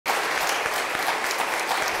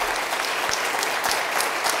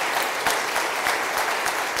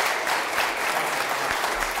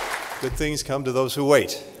Good things come to those who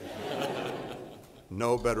wait.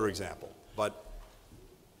 No better example. But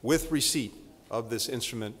with receipt of this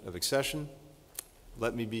instrument of accession,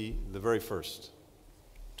 let me be the very first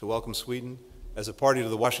to welcome Sweden as a party to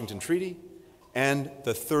the Washington Treaty and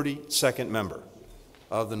the 32nd member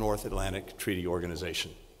of the North Atlantic Treaty Organization.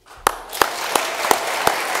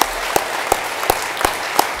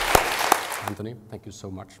 Anthony, thank you so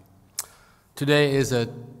much. Today is a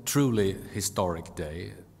truly historic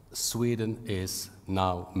day. Sweden is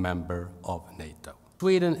now member of NATO.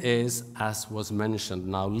 Sweden is, as was mentioned,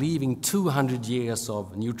 now leaving 200 years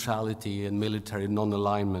of neutrality and military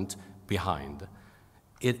non-alignment behind.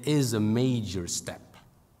 It is a major step,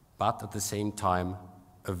 but at the same time,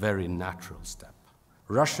 a very natural step.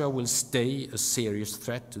 Russia will stay a serious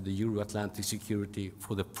threat to the Euro-Atlantic security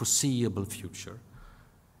for the foreseeable future.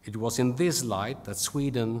 It was in this light that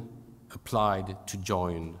Sweden applied to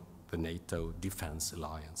join the NATO Defense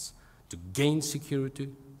Alliance, to gain security,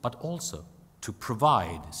 but also to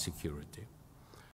provide security.